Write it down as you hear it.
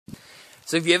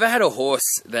So have you ever had a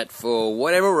horse that for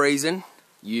whatever reason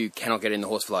you cannot get in the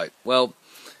horse float? Well,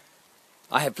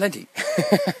 I have plenty.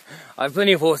 I have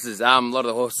plenty of horses. A lot of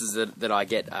the horses that I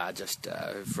get are just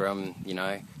from, you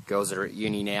know, girls that are at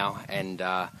uni now and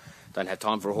don't have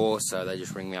time for a horse, so they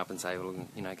just ring me up and say, well,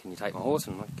 you know, can you take my horse?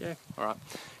 And I'm like, yeah, alright,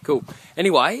 cool.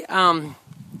 Anyway,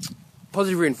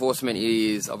 positive reinforcement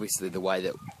is obviously the way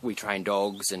that we train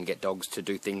dogs and get dogs to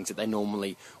do things that they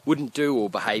normally wouldn't do, or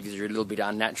behaviours are a little bit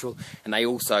unnatural, and they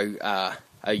also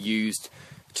are used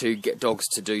to get dogs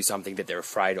to do something that they're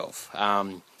afraid of.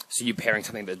 So you're pairing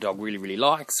something that the dog really, really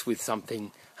likes with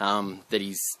something that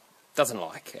he doesn't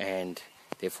like, and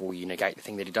therefore you negate the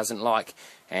thing that he doesn't like,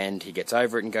 and he gets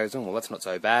over it and goes, oh, well, that's not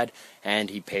so bad, and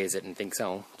he pairs it and thinks,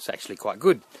 oh, it's actually quite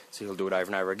good, so he'll do it over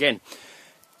and over again.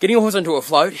 Getting a horse onto a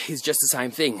float is just the same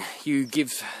thing. You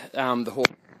give the horse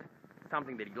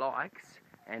something that he likes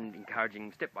and encouraging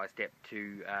him step by step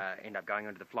to end up going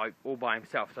onto the float all by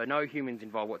himself, so no humans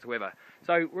involved whatsoever.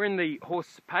 So we're in the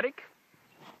horse paddock,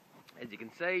 as you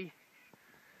can see,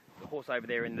 the horse over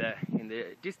there in the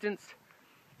distance,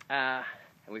 and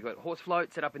we've got horse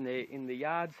float set up in the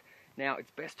yards. Now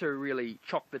it's best to really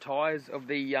chock the tyres of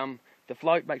the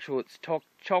float, make sure it's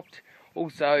chocked.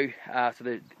 Also, so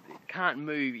that it can't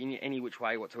move in any which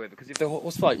way whatsoever, because if the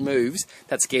horse float moves,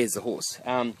 that scares the horse.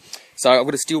 So I've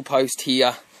got a steel post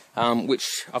here,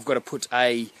 which I've got to put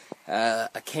a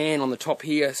can on the top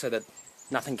here so that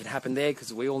nothing can happen there,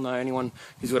 because we all know, anyone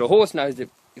who's got a horse knows that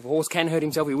if a horse can hurt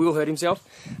himself, he will hurt himself.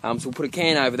 So we'll put a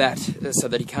can over that so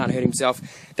that he can't hurt himself.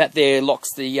 That there locks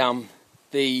the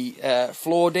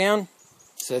floor down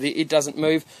so that it doesn't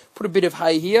move. Put a bit of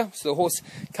hay here, so the horse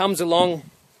comes along,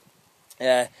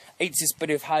 eats this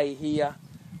bit of hay here.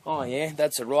 Oh yeah,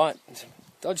 that's alright.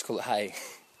 I'll just call it hay.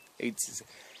 It's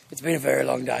been a very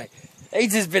long day.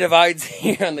 Eats this bit of oats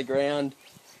here on the ground.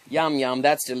 Yum yum,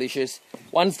 that's delicious.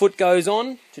 1 foot goes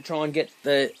on to try and get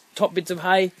the top bits of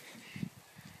hay.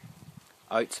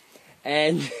 Oats.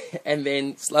 And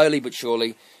then slowly but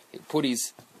surely he'll put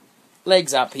his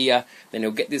legs up here, then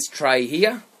he'll get this tray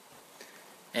here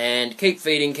and keep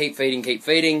feeding, keep feeding, keep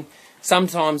feeding.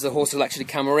 Sometimes the horse will actually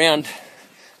come around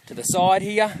to the side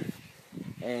here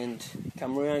and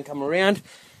come around.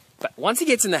 But once he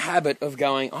gets in the habit of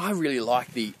going, I really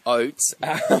like the oats,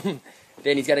 then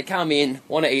he's going to come in,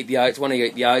 want to eat the oats,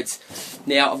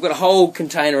 Now, I've got a whole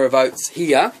container of oats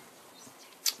here.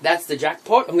 That's the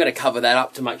jackpot. I'm going to cover that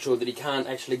up to make sure that he can't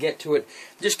actually get to it.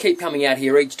 Just keep coming out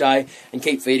here each day and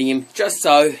keep feeding him, just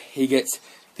so he gets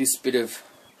this bit of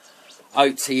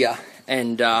oats here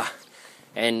and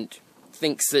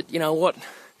thinks that, you know what,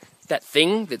 that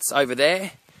thing that's over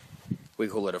there, we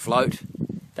call it a float,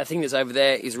 that thing that's over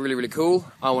there is really, really cool.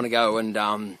 I want to go and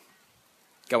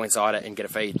go inside it and get a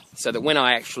feed, so that when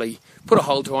I actually put a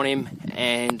halter on him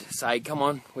and say, come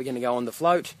on, we're going to go on the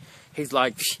float, he's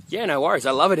like, yeah, no worries,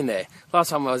 I love it in there. Last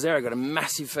time I was there, I got a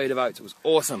massive feed of oats. It was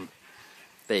awesome.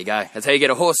 There you go. That's how you get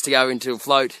a horse to go into a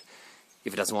float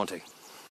if it doesn't want to.